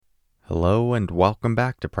Hello and welcome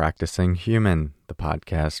back to Practicing Human, the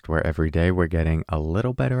podcast where every day we're getting a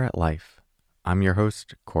little better at life. I'm your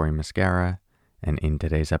host, Corey Mascara, and in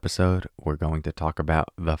today's episode, we're going to talk about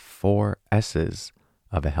the 4 S's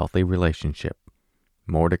of a healthy relationship.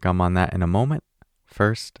 More to come on that in a moment.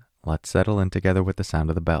 First, let's settle in together with the sound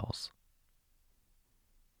of the bells.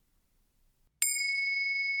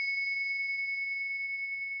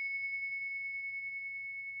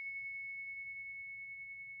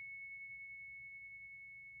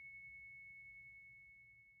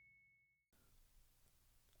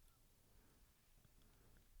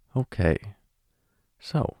 Okay,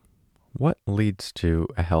 so what leads to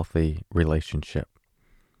a healthy relationship?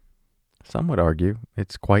 Some would argue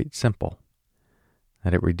it's quite simple,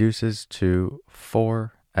 that it reduces to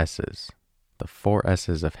 4 S's, the 4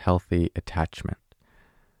 S's of healthy attachment.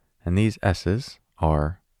 And these S's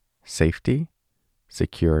are safety,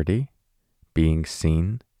 security, being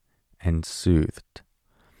seen, and soothed.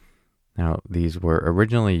 Now, these were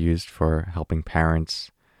originally used for helping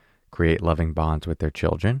parents create loving bonds with their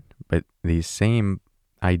children, but these same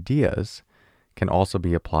ideas can also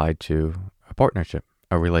be applied to a partnership,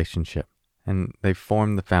 a relationship, and they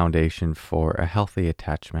form the foundation for a healthy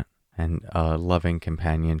attachment and a loving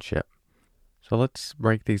companionship. So let's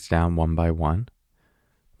break these down one by one.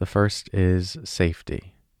 The first is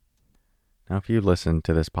safety. Now, if you listen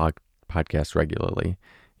to this podcast regularly,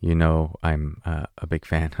 you know I'm a big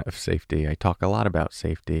fan of safety. I talk a lot about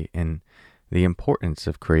safety and the importance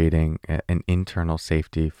of creating an internal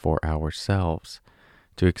safety for ourselves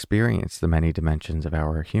to experience the many dimensions of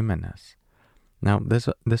our humanness. Now,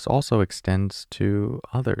 this also extends to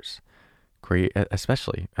others,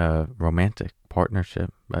 especially a romantic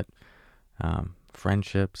partnership, but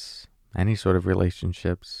friendships, any sort of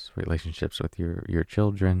relationships with your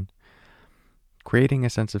children, creating a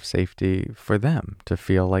sense of safety for them to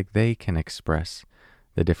feel like they can express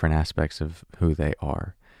the different aspects of who they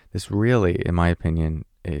are. This really, in my opinion,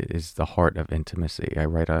 is the heart of intimacy. I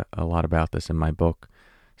write a lot about this in my book,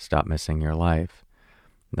 Stop Missing Your Life,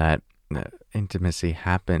 that intimacy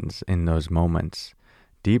happens in those moments.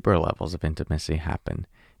 Deeper levels of intimacy happen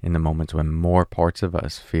in the moments when more parts of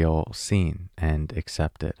us feel seen and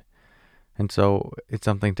accepted. And so it's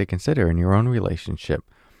something to consider in your own relationship.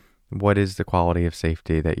 What is the quality of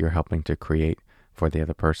safety that you're helping to create for the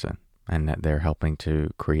other person and that they're helping to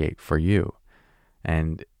create for you?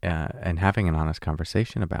 And having an honest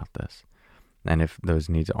conversation about this. And if those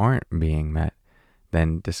needs aren't being met,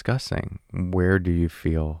 then discussing where do you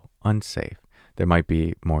feel unsafe. There might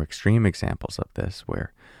be more extreme examples of this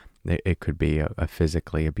where it could be a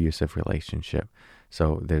physically abusive relationship.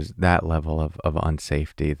 So there's that level of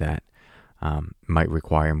unsafety that might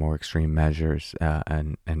require more extreme measures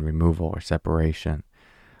and removal or separation.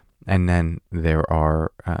 And then there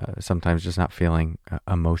are sometimes just not feeling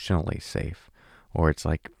emotionally safe. Or it's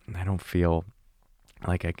like, I don't feel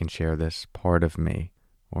like I can share this part of me.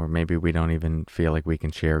 Or maybe we don't even feel like we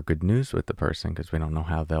can share good news with the person because we don't know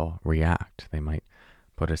how they'll react. They might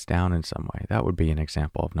put us down in some way. That would be an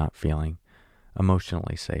example of not feeling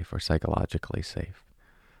emotionally safe or psychologically safe.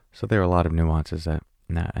 So there are a lot of nuances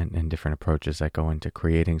and different approaches that go into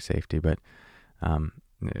creating safety. But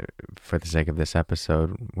for the sake of this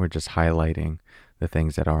episode, we're just highlighting the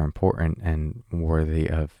things that are important and worthy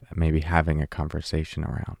of maybe having a conversation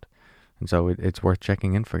around. And so it's worth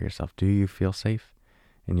checking in for yourself. Do you feel safe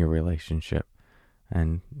in your relationship?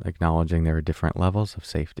 And acknowledging there are different levels of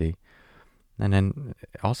safety. And then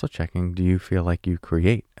also checking, do you feel like you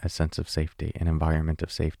create a sense of safety, an environment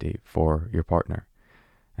of safety for your partner?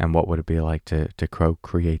 And what would it be like to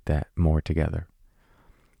co-create that more together?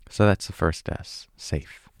 So that's the first S,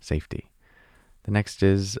 safety. The next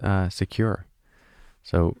is secure.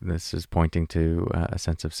 So this is pointing to a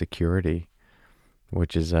sense of security,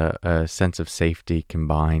 which is a sense of safety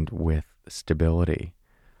combined with stability.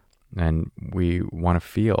 And we want to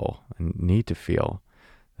feel and need to feel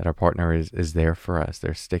that our partner is there for us.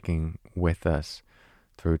 They're sticking with us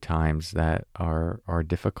through times that are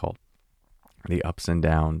difficult, the ups and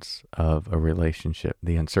downs of a relationship,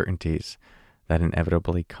 the uncertainties that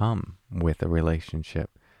inevitably come with a relationship.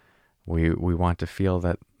 We want to feel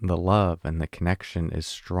that the love and the connection is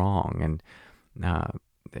strong and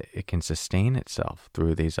it can sustain itself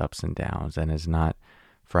through these ups and downs and is not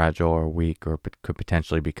fragile or weak or could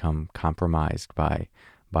potentially become compromised by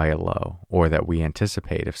a low, or that we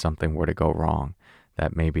anticipate if something were to go wrong,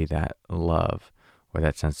 that maybe that love or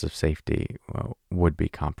that sense of safety would be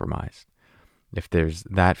compromised. If there's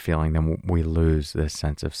that feeling, then we lose this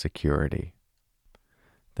sense of security.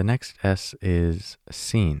 The next S is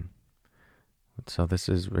seen. So this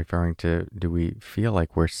is referring to, do we feel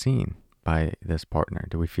like we're seen by this partner?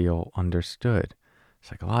 Do we feel understood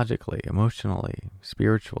psychologically, emotionally,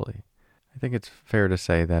 spiritually? I think it's fair to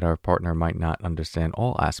say that our partner might not understand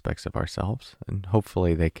all aspects of ourselves, and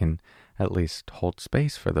hopefully they can at least hold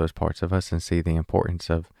space for those parts of us and see the importance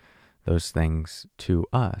of those things to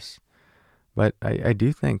us. But I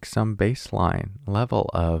do think some baseline level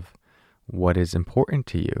of what is important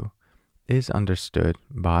to you is understood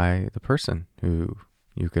by the person who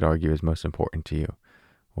you could argue is most important to you,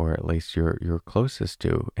 or at least you're closest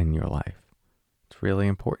to in your life. It's really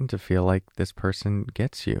important to feel like this person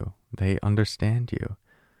gets you. They understand you.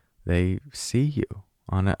 They see you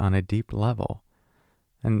on a deep level.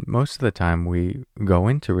 And most of the time we go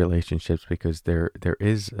into relationships because there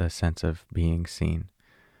is a sense of being seen.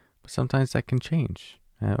 But sometimes that can change.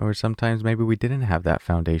 Or sometimes maybe we didn't have that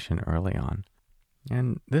foundation early on.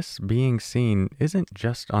 And this being seen isn't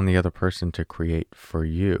just on the other person to create for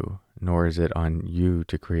you, nor is it on you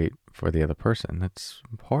to create for the other person. That's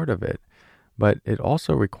part of it. But it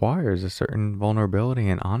also requires a certain vulnerability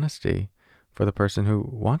and honesty for the person who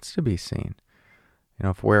wants to be seen.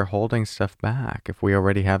 If we're holding stuff back, if we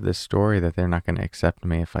already have this story that they're not going to accept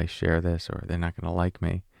me if I share this, or they're not going to like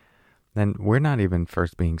me, then we're not even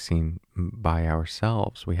first being seen by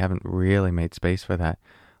ourselves. We haven't really made space for that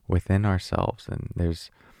within ourselves. And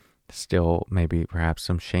there's still maybe perhaps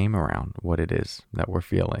some shame around what it is that we're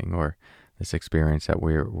feeling, or this experience that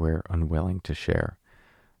we're unwilling to share.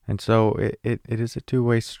 And so it is a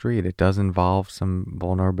two-way street. It does involve some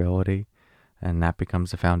vulnerability, and that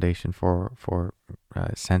becomes the foundation for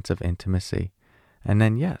a sense of intimacy. And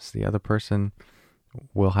then, yes, the other person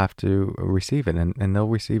will have to receive it, and they'll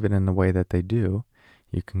receive it in the way that they do.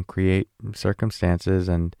 You can create circumstances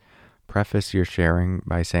and preface your sharing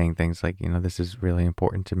by saying things like, this is really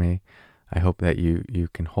important to me. I hope that you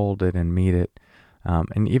can hold it and meet it.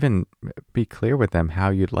 And even be clear with them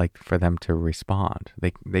how you'd like for them to respond.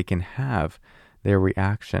 They can have their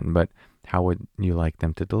reaction, but how would you like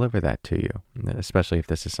them to deliver that to you, especially if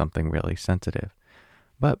this is something really sensitive?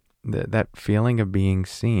 But that feeling of being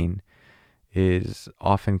seen is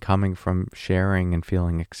often coming from sharing and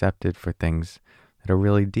feeling accepted for things that are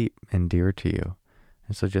really deep and dear to you.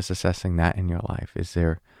 And so just assessing that in your life. Is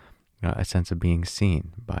there a sense of being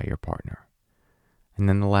seen by your partner? And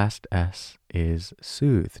then the last S is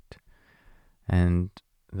soothed. And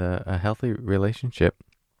a healthy relationship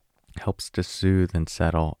helps to soothe and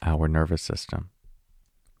settle our nervous system.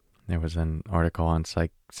 There was an article on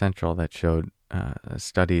Psych Central that showed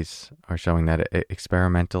studies are showing that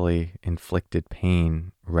experimentally inflicted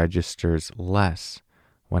pain registers less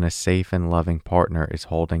when a safe and loving partner is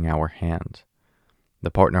holding our hand. The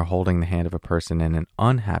partner holding the hand of a person in an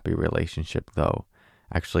unhappy relationship, though,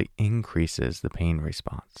 actually increases the pain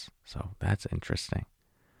response. So that's interesting.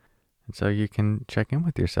 And so you can check in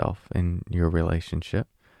with yourself in your relationship,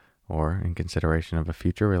 or in consideration of a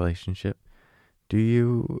future relationship. Do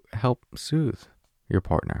you help soothe your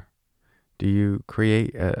partner? Do you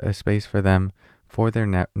create a space for them, for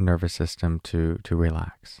their nervous system to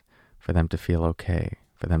relax, for them to feel okay,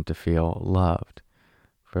 for them to feel loved,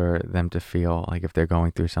 for them to feel like if they're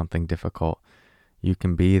going through something difficult, you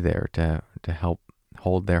can be there to help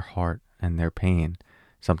hold their heart and their pain.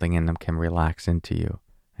 Something in them can relax into you,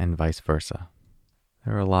 and vice versa.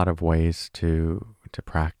 There are a lot of ways to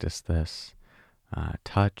practice this.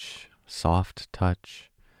 Touch, soft touch,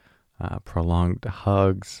 prolonged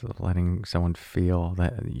hugs, letting someone feel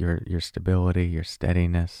that your stability, your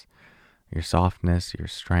steadiness, your softness, your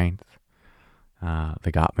strength.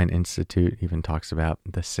 The Gottman Institute even talks about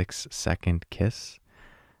the 6-second kiss,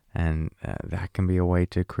 and that can be a way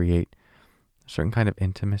to create a certain kind of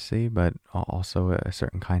intimacy, but also a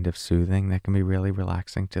certain kind of soothing that can be really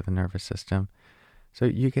relaxing to the nervous system. So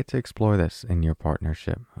you get to explore this in your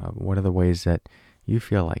partnership. What are the ways that you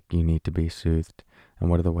feel like you need to be soothed, and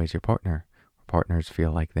what are the ways your partners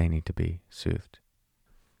feel like they need to be soothed?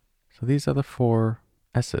 So these are the 4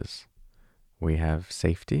 S's. We have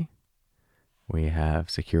safety, we have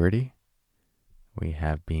security, we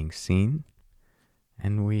have being seen,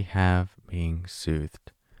 and we have being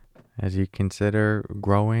soothed. As you consider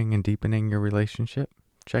growing and deepening your relationship,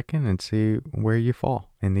 check in and see where you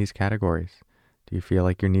fall in these categories. Do you feel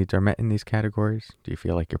like your needs are met in these categories? Do you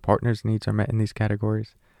feel like your partner's needs are met in these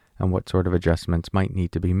categories? And what sort of adjustments might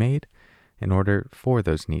need to be made in order for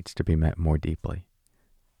those needs to be met more deeply?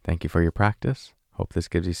 Thank you for your practice. Hope this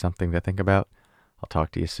gives you something to think about. I'll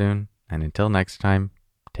talk to you soon. And until next time,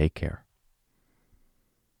 take care.